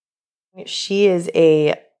She is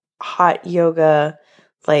a hot yoga,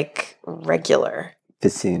 like, regular.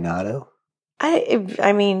 Aficionado?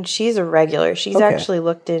 I mean, she's a regular. She's Okay. actually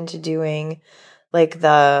looked into doing, like,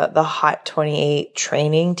 the Hot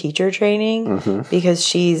 28 teacher training, because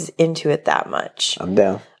she's into it that much. I'm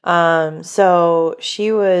down. So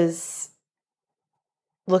she was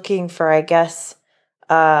looking for, I guess,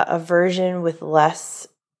 a version with less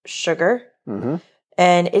sugar. Mm-hmm.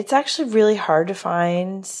 And it's actually really hard to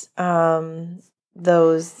find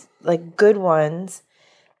those, like, good ones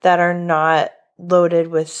that are not loaded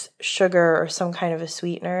with sugar or some kind of a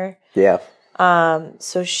sweetener. Yeah.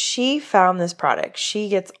 So she found this product. She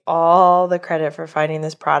gets all the credit for finding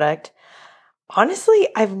this product. Honestly,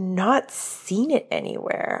 I've not seen it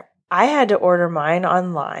anywhere. I had to order mine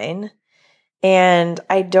online, and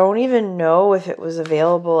I don't even know if it was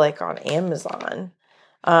available, like, on Amazon,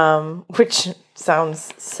 which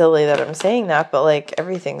sounds silly that I'm saying that, but, like,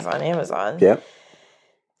 everything's on Amazon. Yep.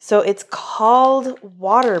 So it's called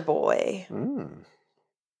Waterboy.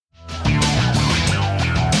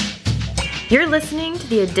 You're listening to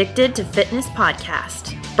the Addicted to Fitness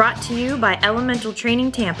podcast, brought to you by Elemental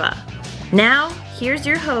Training Tampa. Now, here's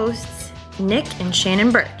your hosts, Nick and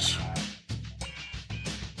Shannon Birch.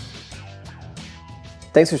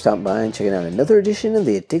 Thanks for stopping by and checking out another edition of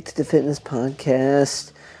the Addicted to Fitness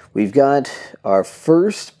podcast. We've got our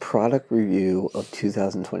first product review of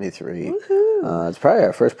 2023. It's probably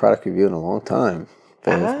our first product review in a long time,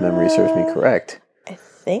 if memory serves me correct. I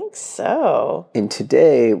think so. And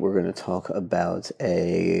today we're going to talk about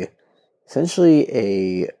essentially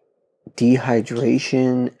a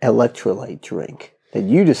dehydration electrolyte drink that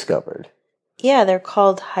you discovered. Yeah, they're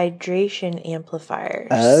called hydration amplifiers.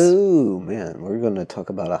 Oh, man. We're going to talk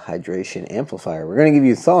about a hydration amplifier. We're going to give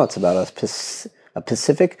you thoughts about a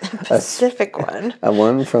specific one. A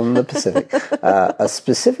one from the Pacific. A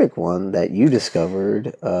specific one that you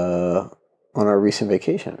discovered on our recent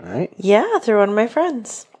vacation, right? Yeah, through one of my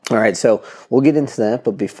friends. All right, so we'll get into that.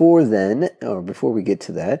 But before we get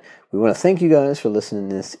to that, we want to thank you guys for listening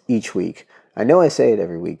to this each week. I know I say it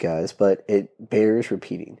every week, guys, but it bears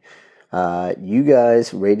repeating. You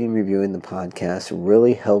guys rating and reviewing the podcast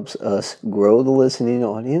really helps us grow the listening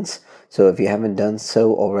audience. So if you haven't done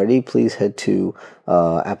so already, please head to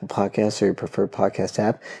Apple Podcasts or your preferred podcast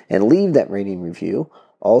app and leave that rating review.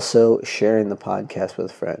 Also, sharing the podcast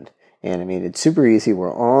with a friend. And I mean, it's super easy.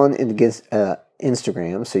 We're on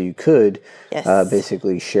Instagram, so you could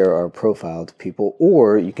basically share our profile to people,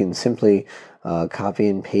 or you can simply copy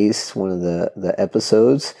and paste one of the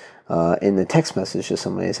episodes in the text message to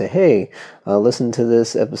somebody and say, hey, listen to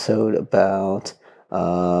this episode about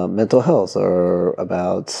mental health or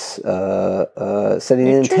about setting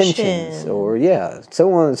intentions or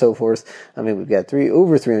so on and so forth. I mean, we've got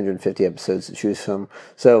over 350 episodes to choose from.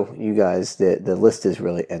 So you guys, the list is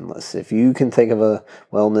really endless. If you can think of a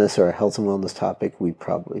wellness or a health and wellness topic, we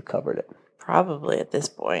probably covered it. Probably at this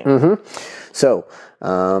point. So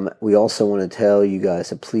we also want to tell you guys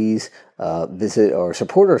to please visit or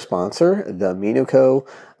support our sponsor, the Amino Co.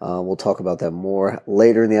 We'll talk about that more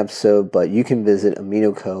later in the episode, but you can visit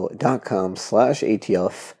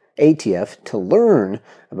aminoco.com/ATF to learn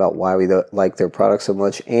about why we like their products so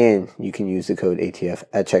much, and you can use the code ATF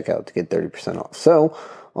at checkout to get 30% off. So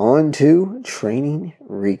on to training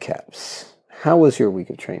recaps. How was your week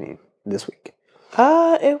of training this week?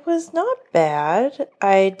 It was not bad.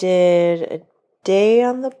 I did a day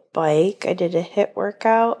on the bike. I did a HIIT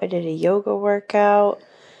workout. I did a yoga workout.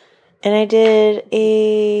 And I did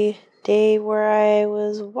a day where I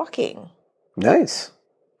was walking. Nice.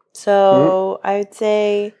 So I would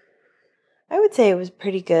say it was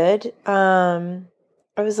pretty good. I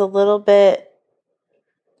was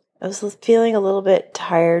feeling a little bit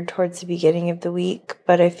tired towards the beginning of the week,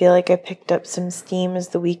 but I feel like I picked up some steam as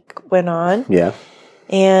the week went on. Yeah.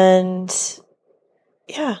 And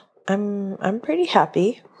yeah, I'm pretty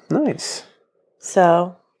happy. Nice.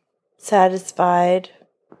 So satisfied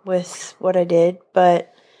with what I did,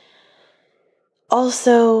 but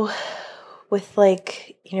also with I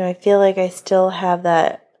feel like I still have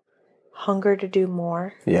that hunger to do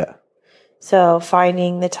more. Yeah. So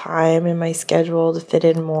finding the time in my schedule to fit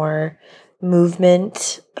in more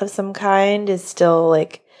movement of some kind is still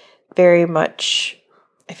very much,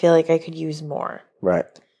 I feel like I could use more. Right.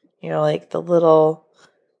 The little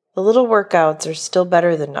workouts are still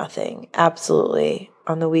better than nothing. Absolutely.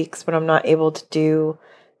 On the weeks when I'm not able to do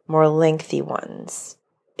more lengthy ones,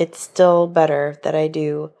 it's still better that I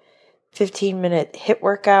do 15-minute HIIT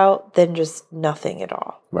workout than just nothing at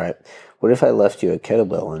all. Right. What if I left you a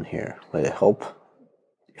kettlebell in here? Would it help?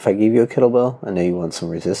 If I gave you a kettlebell, I know you want some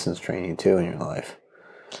resistance training too in your life.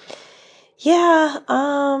 Yeah,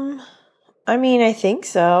 I mean, I think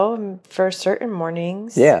so for certain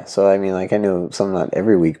mornings. Yeah, so I mean, like I know not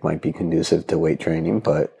every week might be conducive to weight training,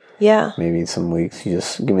 but yeah, maybe some weeks you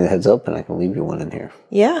just give me the heads up and I can leave you one in here.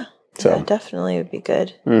 Yeah, so yeah, definitely would be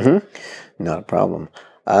good. Not a problem.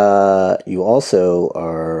 You also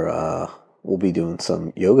are will be doing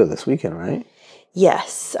some yoga this weekend, right?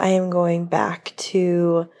 Yes, I am going back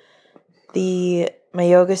to my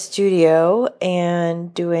yoga studio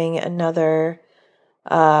and doing another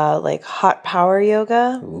like hot power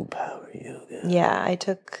yoga. Ooh, power yoga. Yeah,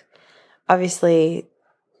 obviously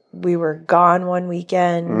we were gone one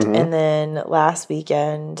weekend and then last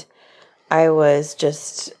weekend I was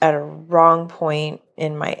just at a wrong point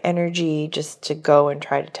in my energy just to go and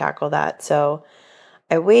try to tackle that. So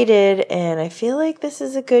I waited and I feel like this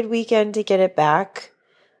is a good weekend to get it back.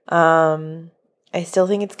 I still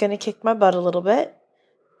think it's going to kick my butt a little bit,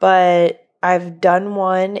 but I've done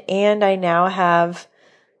one and I now have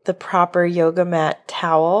the proper yoga mat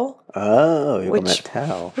towel. Oh, yoga mat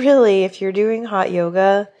towel. Really, if you're doing hot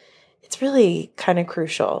yoga, it's really kind of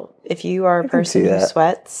crucial. If you are a person who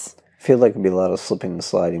sweats. I feel like it'd be a lot of slipping and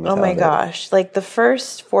sliding without it. Oh my gosh. Like the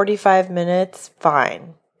first 45 minutes,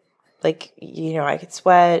 fine. Like, I could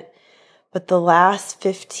sweat. But the last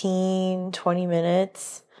 15, 20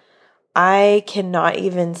 minutes, I cannot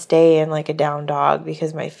even stay in like a down dog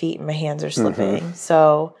because my feet and my hands are slipping.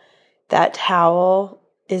 So that towel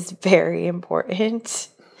is very important.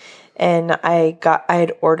 And I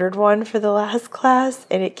had ordered one for the last class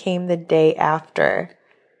and it came the day after.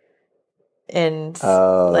 And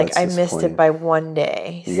I missed it by one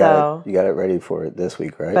day. You got it ready for it this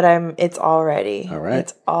week, right? But it's all ready. All right.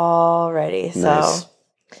 It's all ready. Nice.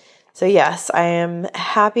 So yes, I am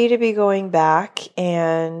happy to be going back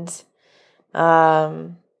and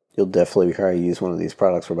you'll definitely try to use one of these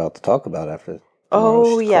products we're about to talk about after.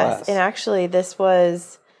 Oh yes. Class. And actually this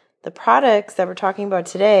was the products that we're talking about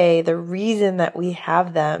today. The reason that we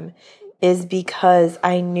have them is because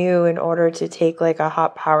I knew in order to take like a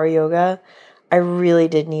hot power yoga, I really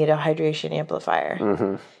did need a hydration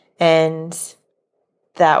amplifier. And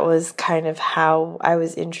that was kind of how I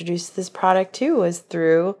was introduced to this product too, was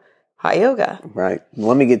through hot yoga. Right.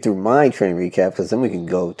 Let me get through my training recap because then we can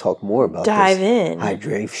go talk more about Dive in.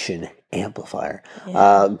 Hydration amplifier.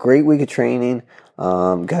 Yeah. Great week of training.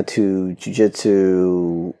 Got to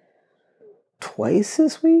jiu-jitsu twice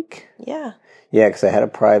this week. Yeah. Yeah, because I had a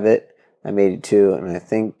private. I made it to, and I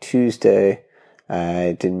think Tuesday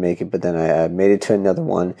I didn't make it, but then I made it to another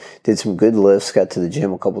one. Did some good lifts, got to the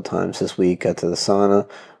gym a couple times this week, got to the sauna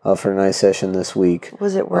for a nice session this week.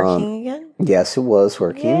 Was it working again? Yes, it was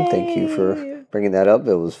working. Yay. Thank you for bringing that up.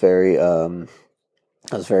 It was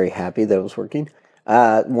I was very happy that it was working.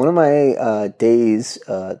 One of my days,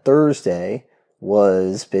 Thursday,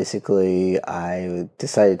 was basically I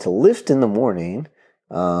decided to lift in the morning,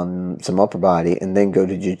 some upper body, and then go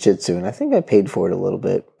to jiu-jitsu. And I think I paid for it a little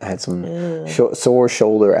bit. I had some sore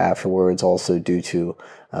shoulder afterwards, also due to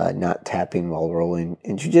not tapping while rolling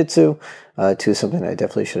in jiu-jitsu, to something I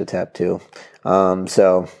definitely should have tapped to.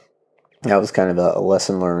 So that was kind of a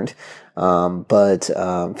lesson learned. But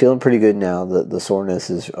feeling pretty good now. The soreness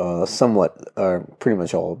is somewhat, or pretty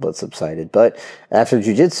much all but subsided. But after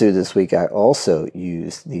jiu-jitsu this week, I also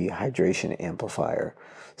used the hydration amplifier.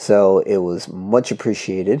 So it was much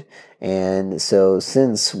appreciated. And so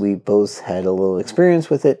since we both had a little experience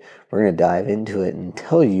with it, we're going to dive into it and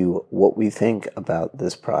tell you what we think about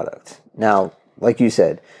this product. Now, like you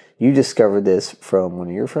said, you discovered this from one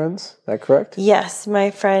of your friends, is that correct? Yes, my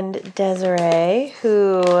friend Desiree,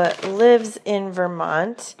 who lives in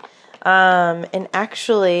Vermont. And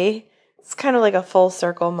actually, it's kind of like a full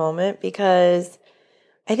circle moment because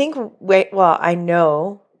I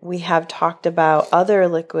know we have talked about other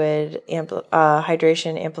liquid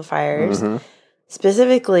hydration amplifiers.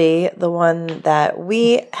 Specifically, the one that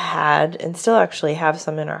we had and still actually have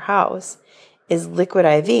some in our house is Liquid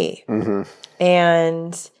IV.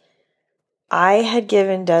 And I had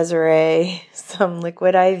given Desiree some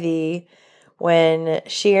Liquid IV when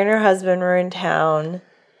she and her husband were in town.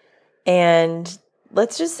 And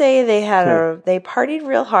let's just say they partied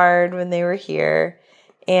real hard when they were here.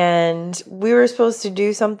 And we were supposed to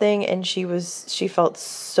do something and she felt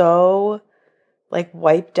so like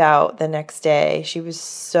wiped out the next day. She was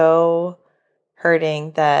so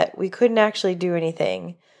hurting that we couldn't actually do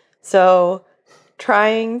anything. So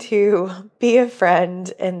trying to be a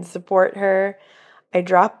friend and support her, I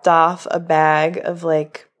dropped off a bag of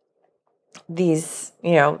like these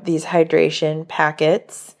hydration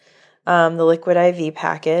packets, the Liquid IV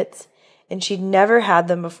packets, and she'd never had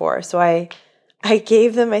them before. So I I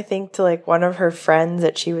gave them, I think, to like one of her friends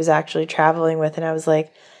that she was actually traveling with. And I was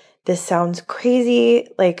like, this sounds crazy.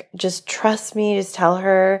 Like, just trust me. Just tell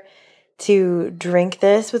her to drink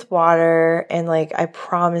this with water. And like, I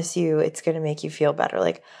promise you, it's going to make you feel better.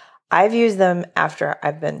 Like, I've used them after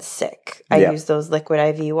I've been sick. I use those liquid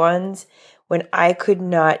IV ones when I could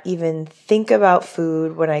not even think about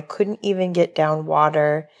food, when I couldn't even get down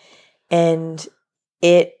water. And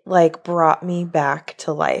it like brought me back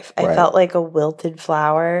to life. I felt like a wilted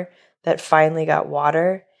flower that finally got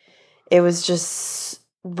water. It was just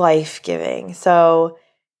life-giving. So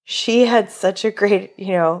she had such a great,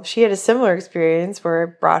 she had a similar experience where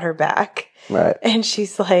it brought her back. Right. And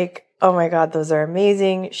she's like, oh my God, those are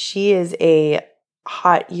amazing. She is a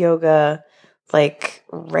hot yoga, like,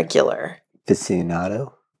 regular.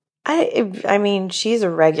 Aficionado? I mean, she's a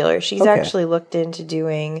regular. She's actually looked into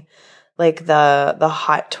doing like the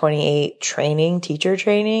Hot 28 teacher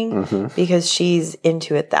training, because she's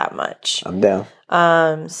into it that much. I'm down.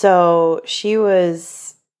 So she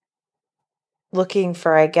was looking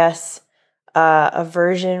for, I guess, a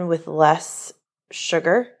version with less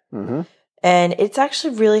sugar. Mm-hmm. And it's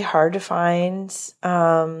actually really hard to find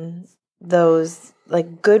those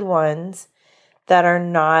like good ones that are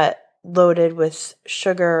not loaded with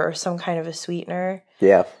sugar or some kind of a sweetener.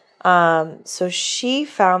 Yeah. So she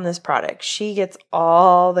found this product. She gets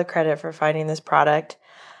all the credit for finding this product.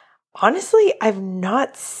 Honestly, I've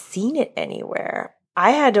not seen it anywhere.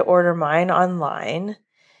 I had to order mine online,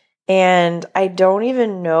 and I don't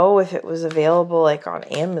even know if it was available like on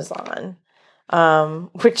Amazon,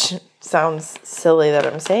 which sounds silly that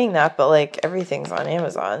I'm saying that, but like everything's on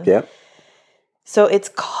Amazon. Yep. So it's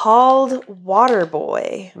called Water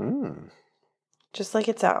Boy. Just like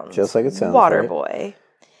it sounds. Just like it sounds. Water Boy.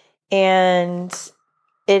 And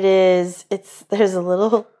there's a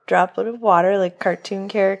little droplet of water, like cartoon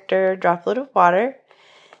character droplet of water.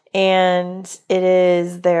 And it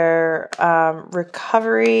is their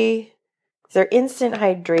recovery, their instant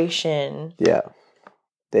hydration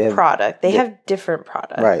product. They have different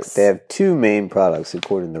products. Right. They have two main products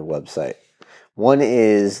according to their website. One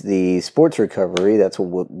is the sports recovery. That's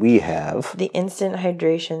what we have. The instant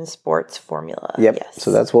hydration sports formula. Yep. Yes. So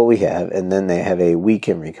that's what we have. And then they have a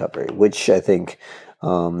weekend recovery, which I think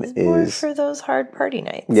is more for those hard party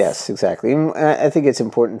nights. Yes, exactly. And I think it's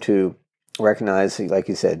important to recognize, like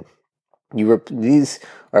you said, these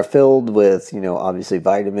are filled with, obviously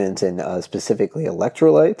vitamins and specifically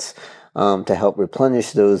electrolytes to help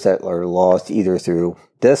replenish those that are lost either through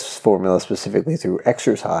this formula, specifically through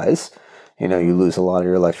exercise. You lose a lot of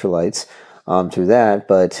your electrolytes through that,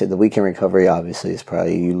 but the weekend recovery obviously is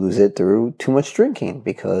probably you lose it through too much drinking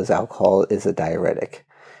because alcohol is a diuretic.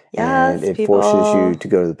 Yes, and it forces you to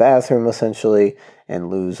go to the bathroom essentially and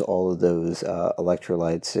lose all of those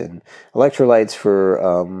electrolytes. And electrolytes for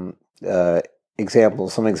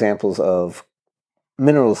some examples of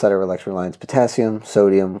minerals that are electrolytes: potassium,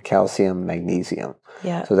 sodium, calcium, magnesium.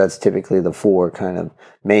 Yeah. So that's typically the four kind of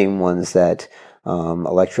main ones that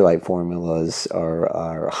electrolyte formulas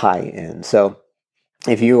are high in. So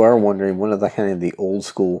if you are wondering, one of the kind of the old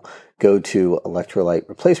school go-to electrolyte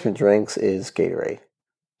replacement drinks is Gatorade.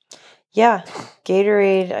 Yeah,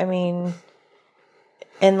 Gatorade. I mean,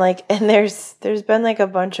 and there's been like a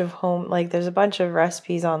bunch of there's a bunch of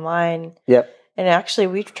recipes online. Yep. And actually,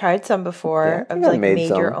 we've tried some before of like made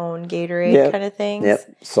your own Gatorade kind of things.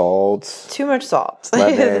 Yep. Salt. Too much salt.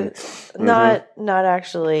 Not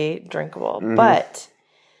actually drinkable. Mm-hmm. But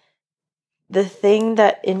the thing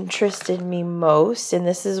that interested me most, and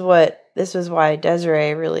this was why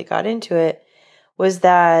Desiree really got into it, was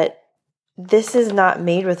that this is not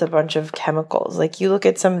made with a bunch of chemicals. Like, you look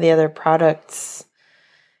at some of the other products,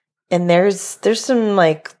 and there's some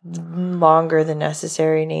like longer than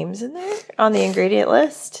necessary names in there on the ingredient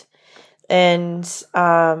list. And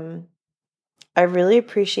I really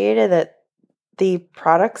appreciated that the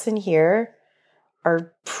products in here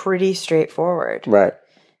are pretty straightforward. Right.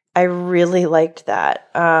 I really liked that.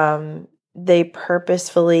 They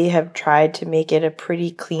purposefully have tried to make it a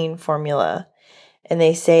pretty clean formula. And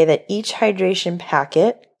they say that each hydration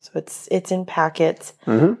packet, so it's in packets.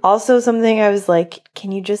 Mm-hmm. Also, something I was like,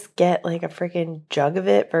 can you just get like a freaking jug of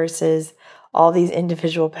it versus all these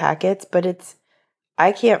individual packets? But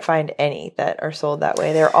I can't find any that are sold that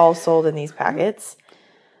way. They're all sold in these packets.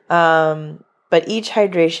 But each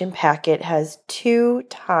hydration packet has 2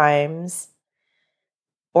 times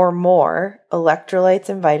or more electrolytes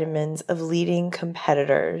and vitamins of leading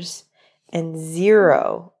competitors and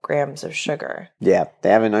 0 grams of sugar. Yeah,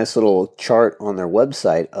 they have a nice little chart on their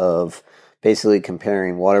website of basically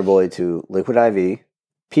comparing Waterboy to Liquid IV,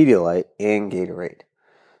 Pedialyte, and Gatorade.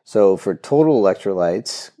 So for total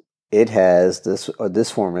electrolytes, it has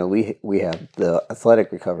this formula. We have the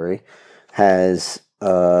Athletic Recovery has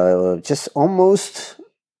just almost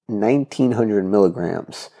 1,900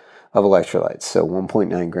 milligrams of electrolytes, so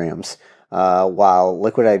 1.9 grams. While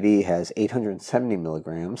Liquid IV has 870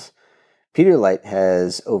 milligrams. Pedialyte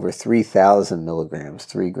has over 3,000 milligrams,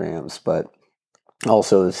 3 grams, but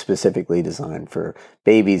also specifically designed for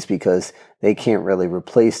babies because they can't really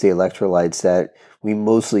replace the electrolytes that we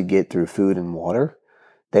mostly get through food and water.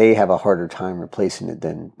 They have a harder time replacing it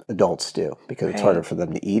than adults do because it's harder for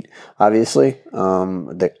them to eat, obviously.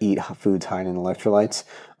 They eat foods high in electrolytes.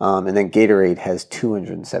 And then Gatorade has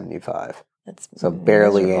 275. That's so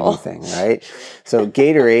barely miserable. Anything, right? So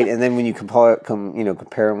Gatorade, and then when you compare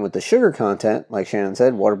them with the sugar content, like Shannon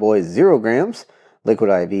said, Waterboy is 0 grams, Liquid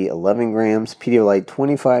IV 11 grams, Pedialyte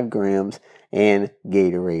 25 grams, and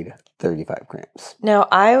Gatorade 35 grams. Now,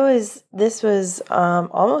 this was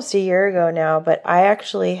almost a year ago now, but I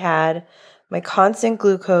actually had my constant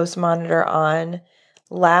glucose monitor on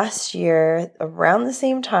last year around the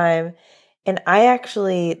same time. And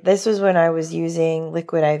this was when I was using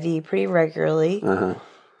Liquid IV pretty regularly.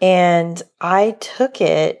 And I took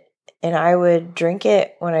it and I would drink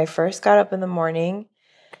it when I first got up in the morning.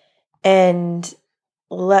 And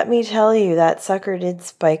let me tell you, that sucker did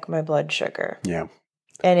spike my blood sugar. Yeah.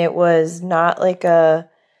 And it was not a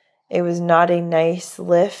nice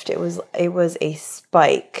lift. It was a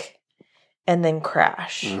spike and then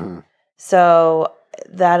crash. Mm-hmm. So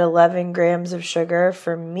that 11 grams of sugar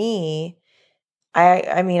for me,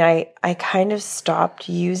 I kind of stopped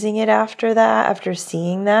using it after that, after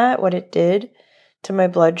seeing what it did to my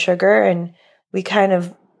blood sugar, and we kind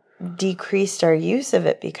of decreased our use of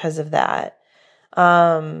it because of that.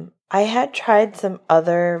 I had tried some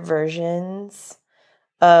other versions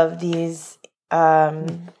of these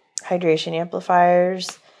hydration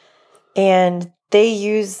amplifiers, and they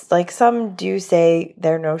use, some do say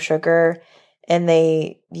they're no sugar, and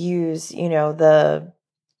they use, they'll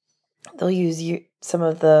use some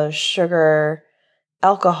of the sugar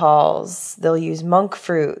alcohols. They'll use monk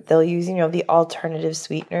fruit. They'll use, the alternative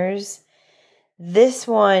sweeteners. This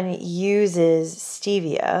one uses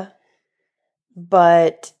stevia,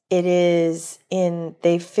 but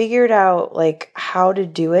they figured out how to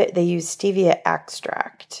do it. They use stevia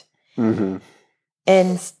extract. Mm-hmm.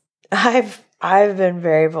 And I've been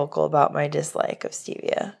very vocal about my dislike of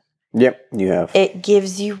stevia. Yep, you have. It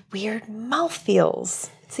gives you weird mouthfeels.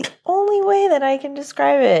 It's the only way that I can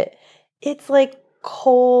describe it. It's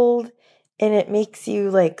cold and it makes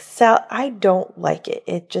you I don't like it.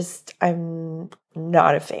 I'm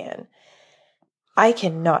not a fan. I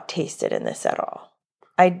cannot taste it in this at all.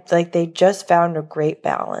 They just found a great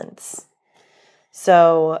balance.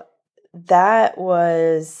 So that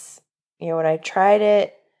was, when I tried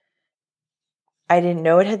it, I didn't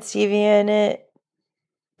know it had stevia in it.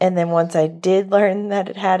 And then once I did learn that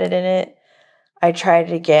it had it in it, I tried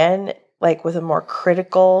it again, with a more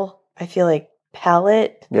critical, I feel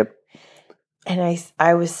palate. Yep. And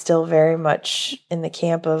I was still very much in the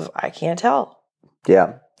camp of, I can't tell.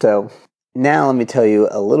 Yeah. So now let me tell you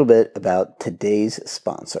a little bit about today's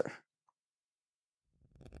sponsor.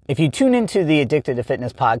 If you tune into the Addicted to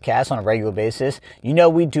Fitness podcast on a regular basis,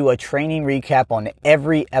 we do a training recap on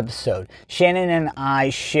every episode. Shannon and I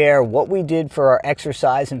share what we did for our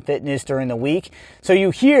exercise and fitness during the week. So you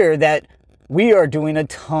hear that we are doing a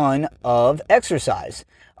ton of exercise.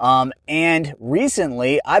 And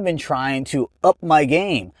recently I've been trying to up my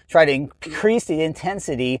game, try to increase the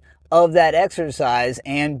intensity of that exercise,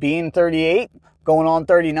 and being 38, going on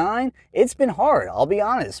 39, it's been hard, I'll be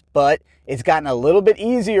honest, but it's gotten a little bit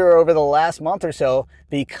easier over the last month or so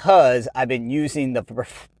because I've been using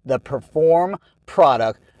the Perform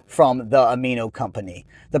product from the Amino Company.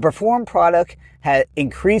 The Perform product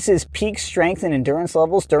increases peak strength and endurance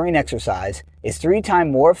levels during exercise, is 3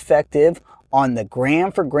 times more effective on the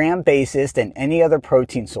gram for gram basis than any other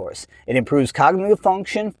protein source. It improves cognitive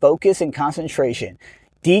function, focus, and concentration,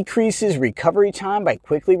 decreases recovery time by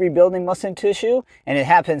quickly rebuilding muscle tissue, and it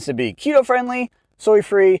happens to be keto friendly,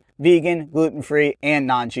 soy-free, vegan, gluten-free, and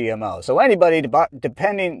non-GMO. So anybody,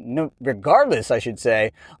 regardless, I should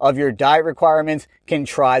say, of your diet requirements, can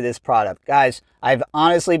try this product. Guys, I've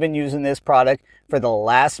honestly been using this product for the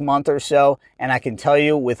last month or so, and I can tell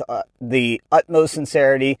you with the utmost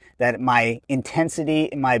sincerity that my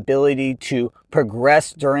intensity and my ability to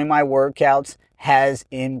progress during my workouts has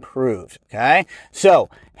improved, okay? So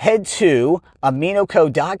head to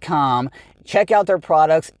aminoco.com, check out their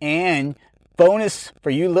products, and Bonus for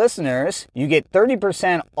you listeners, you get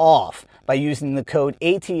 30% off by using the code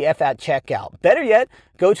ATF at checkout. Better yet,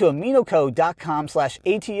 go to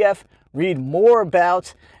aminoco.com/ATF. Read more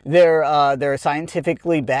about their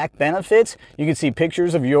scientifically backed benefits. You can see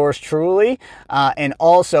pictures of yours truly, and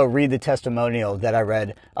also read the testimonial that I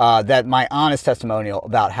read, that my honest testimonial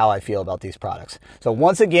about how I feel about these products. So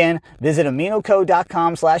once again, visit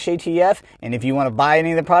aminoco.com/ATF, and if you want to buy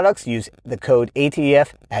any of the products, use the code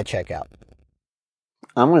ATF at checkout.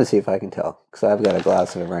 I'm going to see if I can tell, because I've got a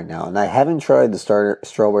glass of it right now, and I haven't tried the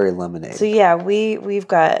strawberry lemonade. So yeah, we've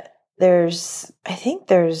got,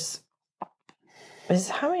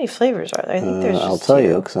 how many flavors are there? I think there's I'll tell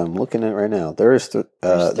you, because I'm looking at it right now. There's three?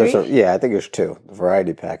 I think there's two. The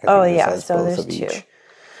variety pack. So there's two.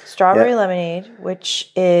 Strawberry lemonade,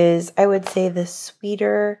 which is, I would say, the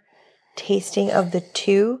sweeter tasting of the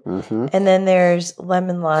two. Mm-hmm. And then there's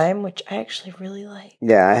lemon lime, which I actually really like.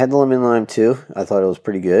 Yeah, I had the lemon lime too. I thought it was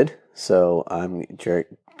pretty good. So I'm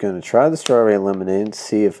going to try the strawberry lemonade and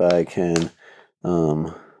see if I can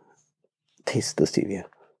taste the stevia.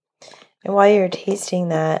 And while you're tasting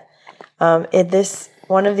that,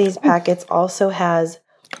 one of these packets also has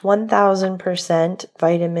 1,000%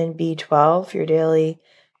 vitamin B12, your daily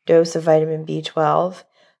dose of vitamin B12,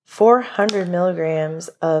 400 milligrams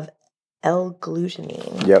of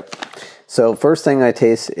L-glutamine. Yep. So first thing I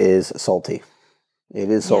taste is salty.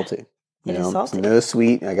 It is salty. It is salty. No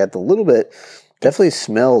sweet. I got the little bit. Definitely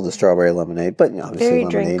smell the strawberry lemonade, but obviously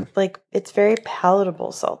lemonade. It's very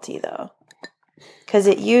palatable salty though. Because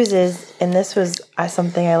it uses, and this was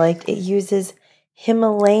something I liked, it uses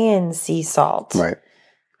Himalayan sea salt. Right.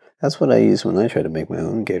 That's what I use when I try to make my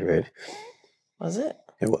own Gatorade. Was it?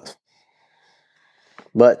 It was.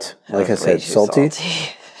 But, like I said, salty.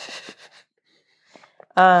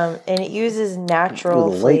 And it uses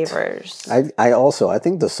natural flavors. I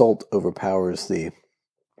think the salt overpowers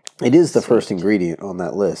it is the first ingredient on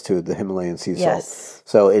that list too, the Himalayan sea salt. Yes.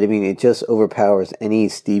 So it just overpowers any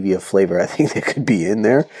stevia flavor I think that could be in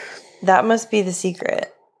there. That must be the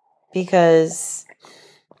secret, because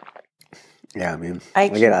I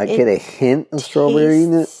get a hint of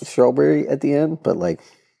strawberry at the end, but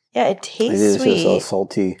it tastes sweet. It is just a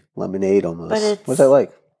salty lemonade almost, which I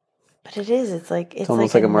like. But it is. It's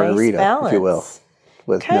almost like a margarita, nice if you will,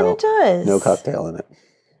 with no cocktail in it.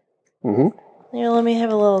 Mm-hmm. Here, let me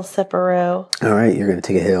have a little sipperoo. All right, you're going to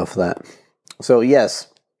take a hit off of that. So, yes,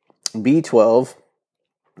 B12,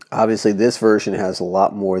 obviously this version has a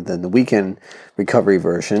lot more than the weekend recovery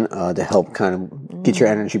version to help kind of get your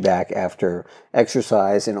energy back after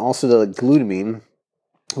exercise. And also the glutamine,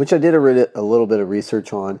 which I did a little bit of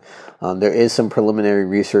research on. There is some preliminary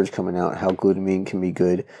research coming out how glutamine can be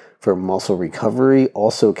good for muscle recovery.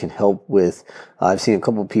 Also can help with, I've seen a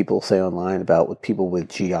couple of people say online about with people with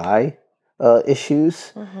GI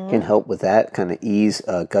issues, can help with that, kind of ease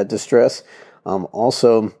gut distress.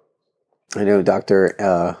 Also, I know I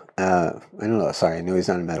know he's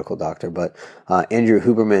not a medical doctor, but Andrew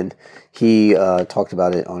Huberman, he talked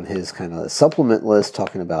about it on his kind of supplement list,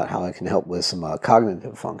 talking about how it can help with some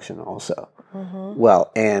cognitive function also. Mm-hmm.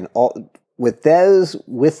 Well, and with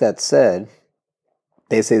that said,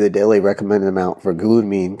 they say the daily recommended amount for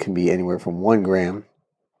glutamine can be anywhere from 1 gram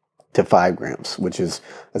to 5 grams, which is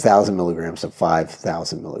 1,000 milligrams to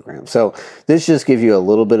 5,000 milligrams. So this just gives you a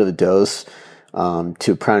little bit of a dose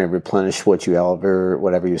to kind of replenish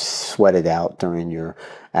whatever you sweated out during your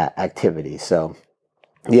activity. So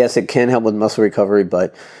yes, it can help with muscle recovery,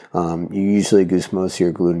 but you usually goose most of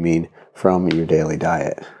your glutamine from your daily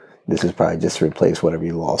diet. This is probably just to replace whatever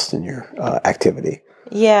you lost in your activity.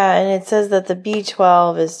 Yeah, and it says that the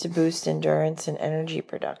B12 is to boost endurance and energy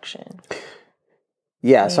production.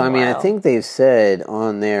 Yeah, so I think they've said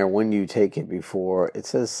on there when you take it before, it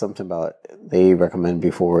says something about they recommend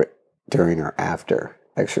before, during, or after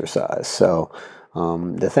exercise. So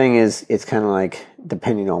the thing is, it's kind of like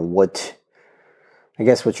depending on what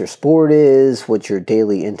your sport is, what your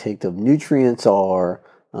daily intake of nutrients are.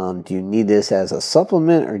 Do you need this as a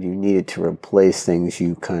supplement, or do you need it to replace things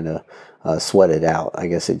you kind of sweated out? I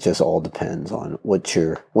guess it just all depends on what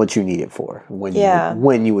you need it for. When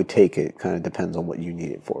you would take it kind of depends on what you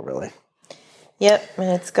need it for, really. Yep,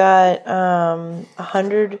 and it's got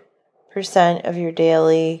 100% of your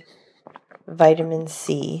daily vitamin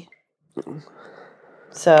C.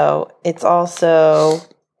 So it's also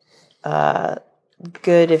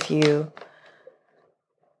good if you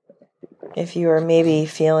are maybe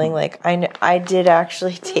feeling like I did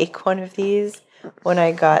actually take one of these when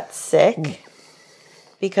I got sick,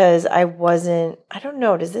 because I don't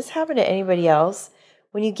know, does this happen to anybody else?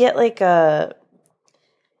 When you get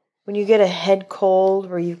when you get a head cold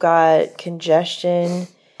where you've got congestion,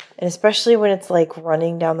 and especially when it's like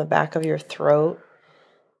running down the back of your throat,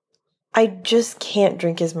 I just can't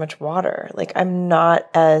drink as much water. Like, I'm not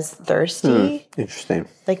as thirsty. Interesting.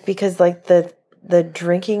 Like, because like the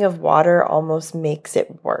drinking of water almost makes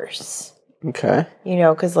it worse. Okay. You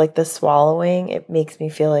know, because like the swallowing, it makes me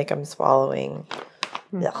feel like I'm swallowing.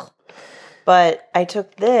 Ugh. But I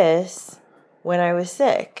took this when I was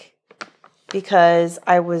sick because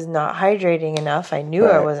I was not hydrating enough. I knew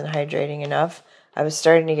I wasn't hydrating enough. I was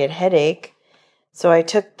starting to get headache. So I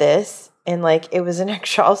took this, and like it was an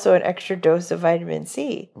extra dose of vitamin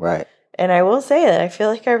C. Right. And I will say that I feel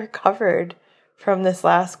like I recovered from this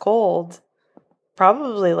last cold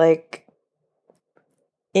probably like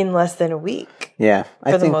in less than a week. Yeah.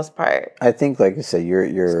 For the most part. I think, like I said,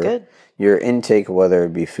 your intake, whether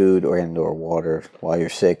it be food or water while you're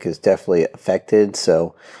sick, is definitely affected.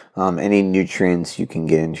 So any nutrients you can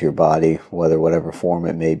get into your body, whatever form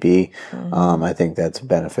it may be, I think that's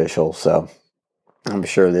beneficial. So I'm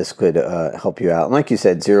sure this could help you out. And like you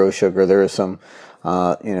said, zero sugar. There are some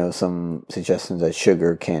suggestions that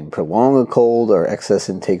sugar can prolong a cold, or excess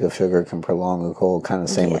intake of sugar can prolong a cold. Kind of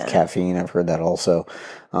same with caffeine. I've heard that also.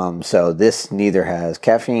 So this neither has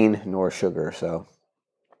caffeine nor sugar. So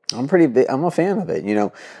I'm a fan of it. You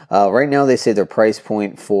know, right now they say their price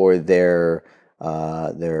point for their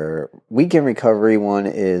weekend recovery one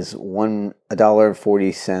is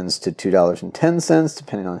 $1.40 to $2.10,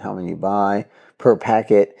 depending on how many you buy per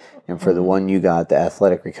packet. And for the one you got, the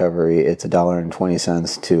athletic recovery, it's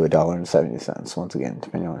 $1.20 to $1.70. Once again,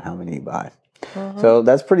 depending on how many you buy. So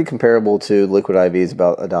that's pretty comparable to Liquid IVs,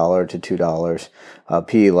 about $1 to $2.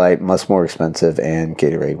 Pedialyte, much more expensive, and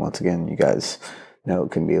Gatorade, once again, you guys know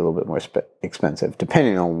it can be a little bit more expensive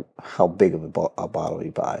depending on how big of a bottle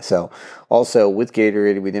you buy. So also with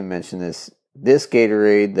Gatorade, we didn't mention this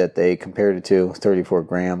Gatorade that they compared it to, 34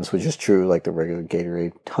 grams, which is true, like the regular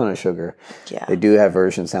Gatorade, ton of sugar. Yeah. They do have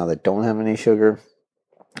versions now that don't have any sugar,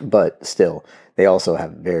 but still, they also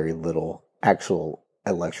have very little actual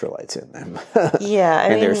electrolytes in them. Yeah.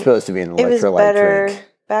 And they're supposed to be an electrolyte drink.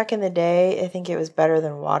 Back in the day, I think it was better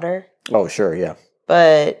than water. Oh, sure, yeah.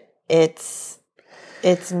 But it's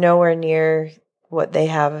nowhere near what they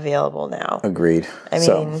have available now. Agreed. I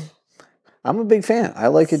mean, I'm a big fan. I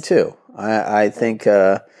like it too. I think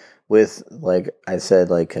with, like I said,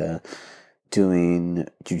 like doing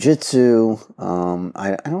jiu-jitsu,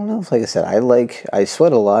 I don't know if, like I said, I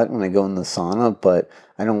sweat a lot when I go in the sauna, but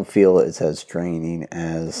I don't feel it's as draining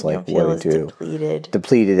as like what I do.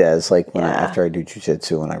 Depleted as like when after I do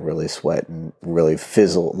jiu-jitsu and I really sweat and really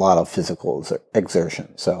a lot of physical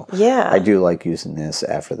exertion. So I do like using this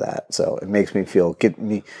after that. So it makes me feel,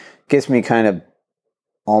 gets me kind of,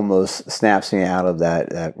 almost snaps me out of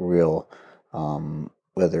that real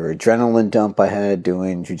whether adrenaline dump I had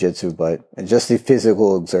doing jiu-jitsu, but just the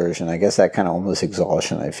physical exertion. I guess that kind of almost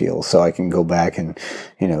exhaustion I feel, so I can go back and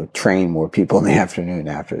train more people in the afternoon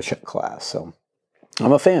after the class. So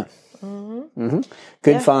I'm a fan.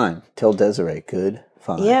 Good find. Tell Desiree, good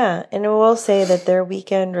find. Yeah, and I will say that their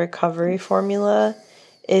weekend recovery formula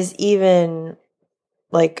is even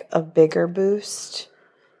like a bigger boost.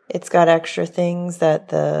 It's got extra things that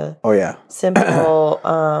the simple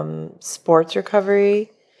sports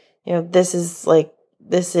recovery, this is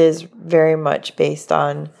very much based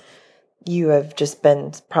on you have just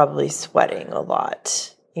been probably sweating a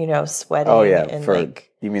lot, sweating. Oh, yeah. And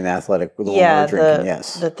you mean the athletic, the drinking,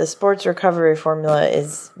 yes. That the sports recovery formula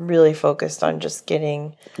is really focused on just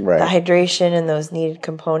getting the hydration and those needed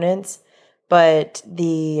components. But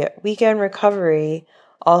the weekend recovery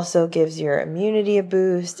also gives your immunity a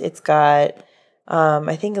boost. It's got,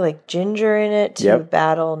 I think, like ginger in it to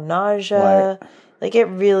battle nausea. Right. Like, it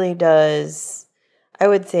really does. I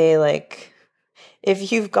would say, like,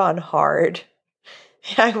 if you've gone hard,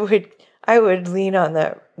 I would lean on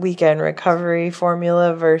that weekend recovery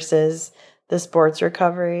formula versus the sports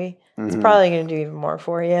recovery. It's probably going to do even more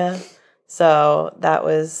for you. So that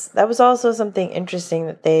was also something interesting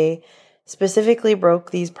that they specifically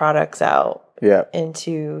broke these products out.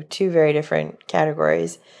 Into two very different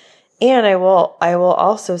categories. And I will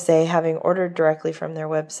also say, having ordered directly from their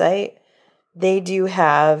website, they do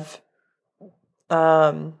have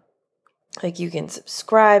like you can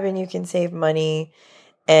subscribe and you can save money,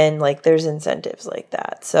 and like there's incentives like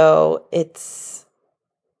that. So it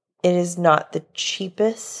is not the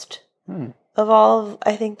cheapest of all of,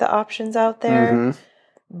 I think, the options out there.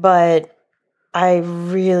 But I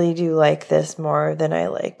really do like this more than I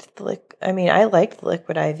liked the I liked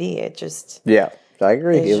Liquid IV. It just... Yeah, I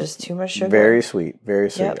agree. It's just too much sugar. Very sweet.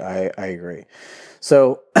 Very sweet. Yep. I agree.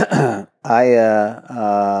 So I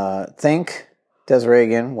thank Desiree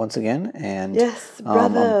again, once again, and yes,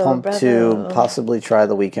 bravo, I'm pumped to possibly try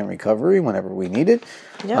the weekend recovery whenever we need it.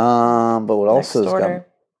 Yep. But what else has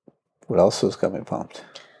got me pumped?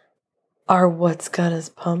 Our What's Got Us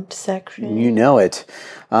Pumped section. You know it.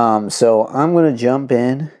 So I'm going to jump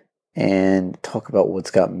in and talk about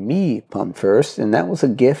what's got me pumped first, and that was a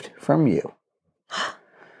gift from you.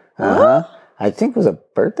 I think it was a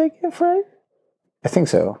birthday gift, right? I think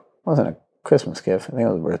so. It wasn't a Christmas gift. I think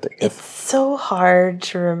it was a birthday gift. It's so hard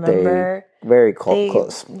to remember. Very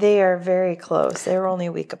close. They are very close. They were only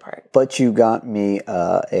a week apart. But you got me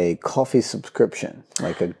a coffee subscription,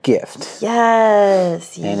 like a gift.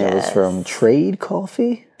 Yes. And it was from Trade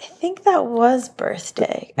Coffee? I think that was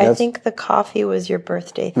birthday. I think the coffee was your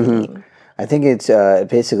birthday theme. Mm-hmm. I think it's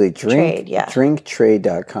basically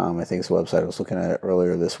drinktrade.com, I think is the website. I was looking at it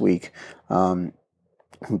earlier this week.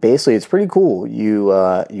 Basically, it's pretty cool. You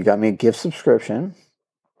got me a gift subscription,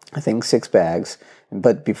 I think 6 bags.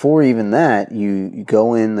 But before even that, you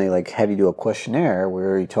go in, they have you do a questionnaire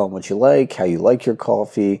where you tell them what you like, how you like your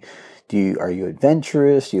coffee. Are you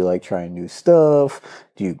adventurous? Do you like trying new stuff?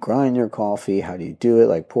 Do you grind your coffee? How do you do it?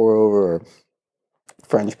 Like pour over or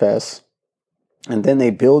French press? And then they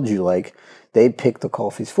build you, they pick the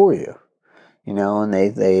coffees for you, and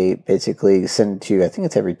they basically send it to you. I think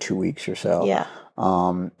it's every 2 weeks or so. Yeah.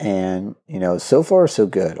 And so far so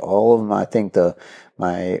good. All of them, I think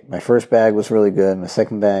my first bag was really good. My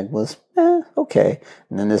second bag was okay.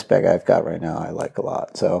 And then this bag I've got right now, I like a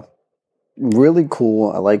lot. So really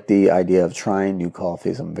cool. I like the idea of trying new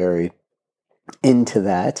coffees. I'm very into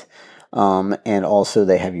that. And also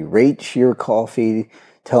they have you rate your coffee,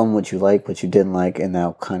 tell them what you like, what you didn't like, and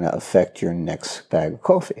that'll kind of affect your next bag of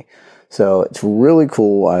coffee. So it's really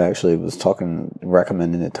cool. I actually was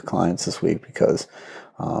recommending it to clients this week because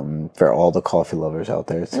for all the coffee lovers out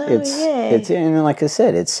there, it's and like I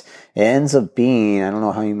said, it ends up being, I don't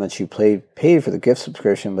know how much you paid for the gift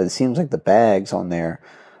subscription, but it seems like the bags on there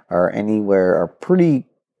are pretty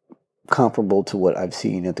comparable to what I've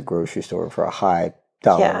seen at the grocery store for a high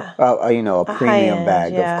dollar, a premium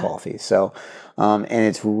bag of coffee. So, and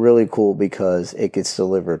it's really cool because it gets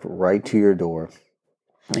delivered right to your door.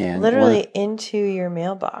 And literally into your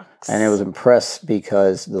mailbox. And I was impressed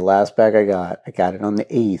because the last bag I got it on the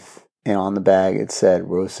 8th, and on the bag it said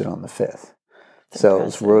roasted on the 5th. So it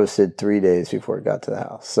was roasted 3 days before it got to the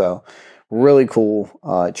house. So really cool.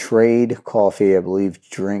 Trade Coffee, I believe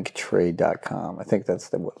drinktrade.com. I think that's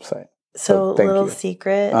the website. So little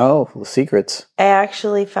secret. Oh, little secrets. I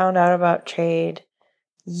actually found out about Trade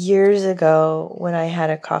years ago when I had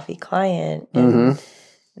a coffee client. And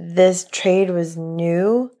this Trade was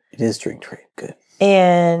new. It is Drink Trade. Good.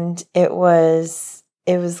 And it was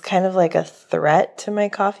kind of like a threat to my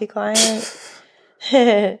coffee client.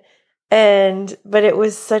 But it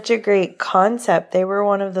was such a great concept. They were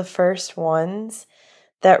one of the first ones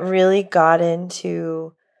that really got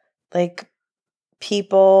into,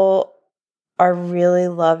 people are really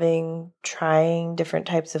loving trying different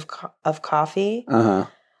types of coffee. I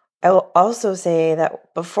will also say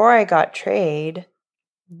that before I got Trade,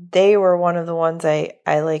 they were one of the ones I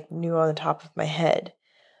knew on the top of my head.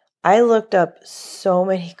 I looked up so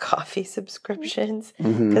many coffee subscriptions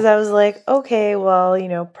because I was like, okay,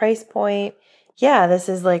 well, price point. Yeah, this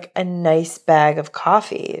is a nice bag of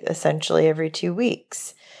coffee essentially every 2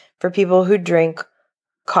 weeks. For people who drink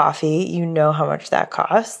coffee, you know how much that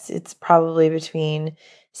costs. It's probably between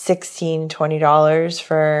 $16 and $20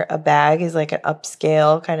 for a bag, is an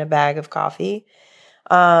upscale kind of bag of coffee.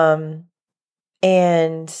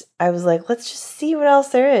 And I was like, let's just see what else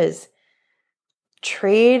there is.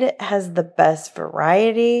 Trade has the best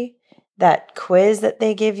variety. That quiz that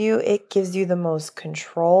they give you, it gives you the most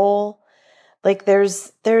control.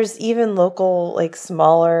 There's even local,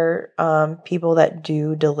 smaller people that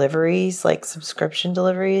do deliveries, subscription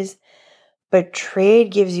deliveries. But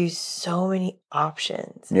Trade gives you so many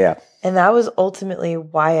options. Yeah. And that was ultimately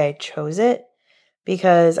why I chose it.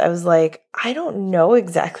 Because I was like, I don't know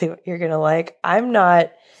exactly what you're going to like. I'm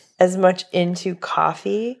not as much into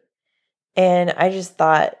coffee. And I just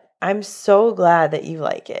thought, I'm so glad that you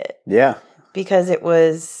like it. Yeah. Because it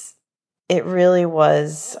really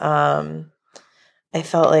was, I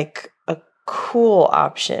felt like a cool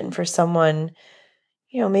option for someone,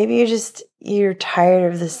 maybe you're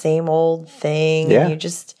tired of the same old thing. Yeah. And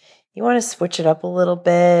you want to switch it up a little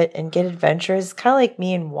bit and get adventurous. It's kind of like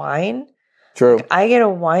me and wine. True. I get a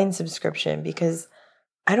wine subscription because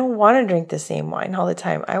I don't want to drink the same wine all the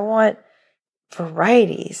time. I want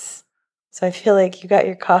varieties. So I feel like you got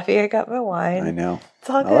your coffee, I got my wine. I know. It's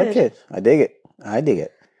all good. I like it. I dig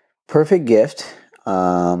it. Perfect gift.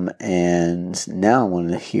 And now I want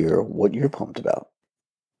to hear what you're pumped about.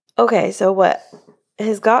 Okay, so what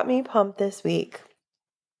has got me pumped this week?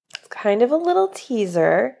 It's kind of a little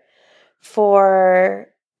teaser for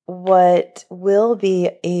what will be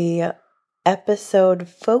a episode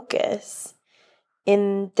focus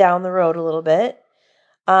in down the road a little bit.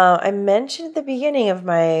 I mentioned at the beginning of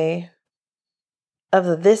this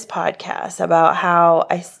podcast about how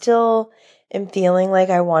I still am feeling like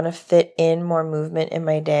I want to fit in more movement in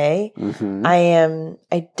my day. Mm-hmm.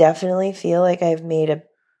 I definitely feel like I've made a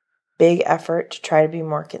big effort to try to be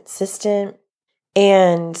more consistent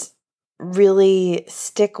and really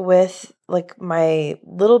stick with like my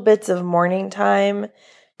little bits of morning time,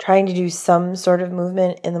 trying to do some sort of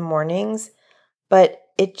movement in the mornings, but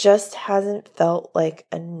it just hasn't felt like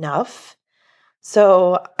enough.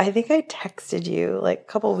 So I think I texted you like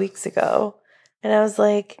a couple weeks ago and I was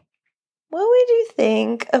like, what would you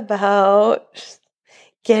think about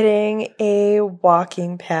getting a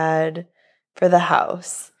walking pad for the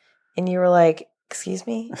house? And you were like, excuse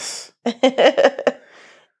me?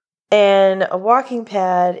 And a walking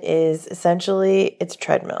pad is essentially, it's a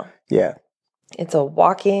treadmill. Yeah. It's a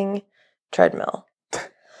walking treadmill.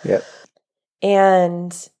 Yep.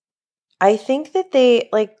 And I think that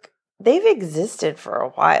they've existed for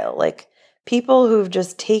a while. Like people who've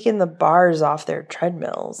just taken the bars off their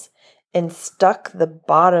treadmills and stuck the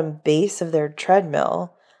bottom base of their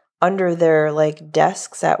treadmill under their like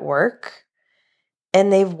desks at work,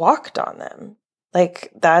 and they've walked on them.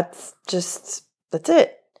 Like that's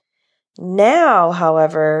it. Now,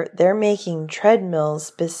 however, they're making treadmills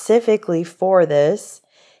specifically for this,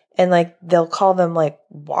 and like they'll call them like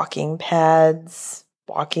walking pads,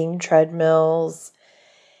 walking treadmills.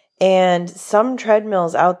 And some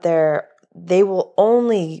treadmills out there, they will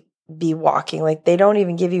only be walking. Like they don't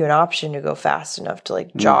even give you an option to go fast enough to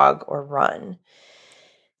like jog or run.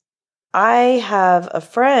 I have a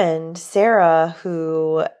friend, Sarah,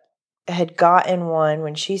 who had gotten one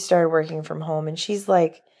when she started working from home, and she's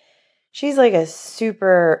like a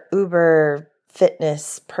super uber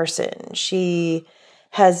fitness person. She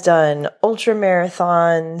has done ultra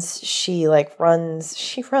marathons. She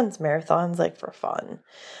runs marathons like for fun.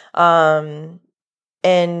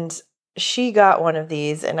 And she got one of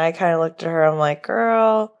these, and I kind of looked at her. I'm like,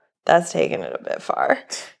 girl, that's taking it a bit far.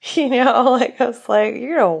 Like I was like,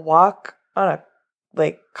 you're going to walk on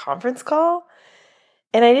a conference call?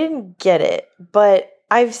 And I didn't get it, but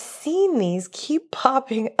I've seen these keep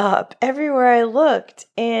popping up everywhere I looked.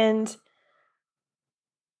 And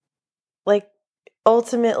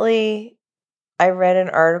ultimately, I read an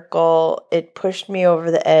article, it pushed me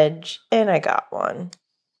over the edge, and I got one.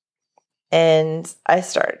 And I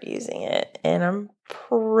started using it, and I'm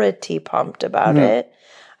pretty pumped about it.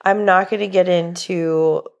 I'm not going to get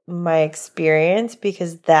into my experience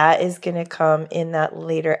because that is going to come in that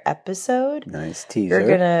later episode. Nice teaser.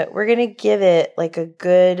 We're going to give it like a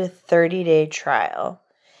good 30-day trial.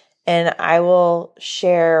 And I will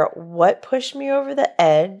share what pushed me over the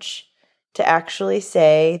edge to actually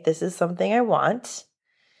say this is something I want.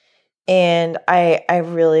 And I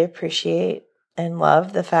really appreciate and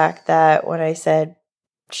love the fact that when I said,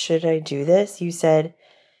 should I do this? You said,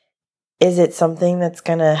 is it something that's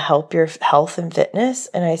going to help your health and fitness?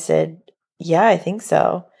 And I said, yeah, I think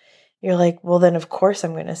so. You're like, well, then of course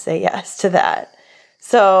I'm going to say yes to that.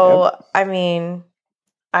 So, yep. I mean,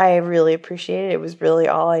 I really appreciate it. It was really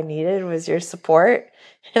all I needed was your support.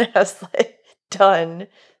 And I was like, done.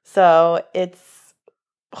 So it's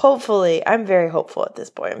hopefully, I'm very hopeful at this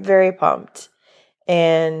point. I'm very pumped.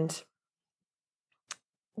 And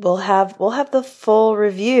we'll have the full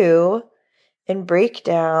review and break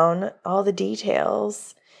down all the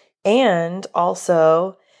details, and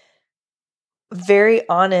also very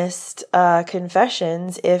honest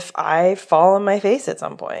confessions if I fall on my face at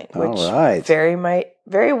some point, which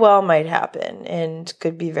very well might happen and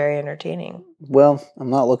could be very entertaining. Well, I'm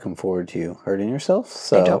not looking forward to you hurting yourself,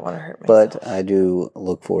 so I don't want to hurt myself. But I do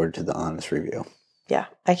look forward to the honest review. Yeah,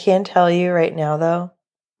 I can tell you right now, though,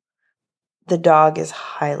 the dog is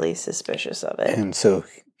highly suspicious of it. And so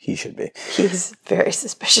he should be. He's very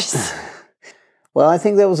suspicious. Well, I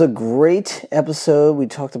think that was a great episode. We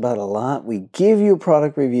talked about a lot. We give you a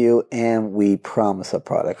product review, and we promise a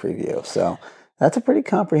product review. So that's a pretty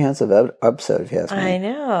comprehensive episode, if you ask me. I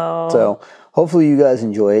know. So hopefully you guys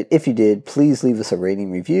enjoy it. If you did, please leave us a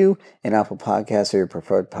rating review in Apple Podcasts or your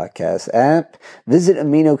preferred podcast app. Visit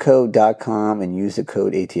aminocode.com and use the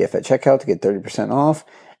code ATF at checkout to get 30% off.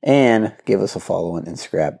 And give us a follow on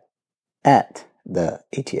Instagram at the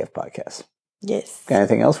ATF Podcast. Yes. Got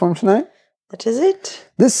anything else for him tonight? That is it.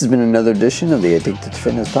 This has been another edition of the Addicted to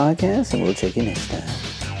Fitness podcast, and we'll check you next time.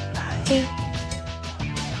 Bye.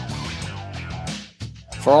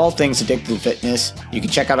 For all things Addicted to Fitness, you can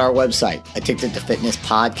check out our website,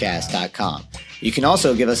 addictedtofitnesspodcast.com. You can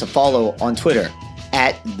also give us a follow on Twitter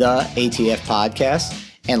at the ATF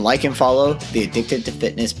Podcast, and like and follow the Addicted to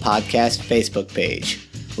Fitness Podcast Facebook page.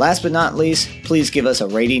 Last but not least, please give us a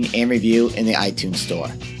rating and review in the iTunes Store.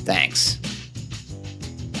 Thanks.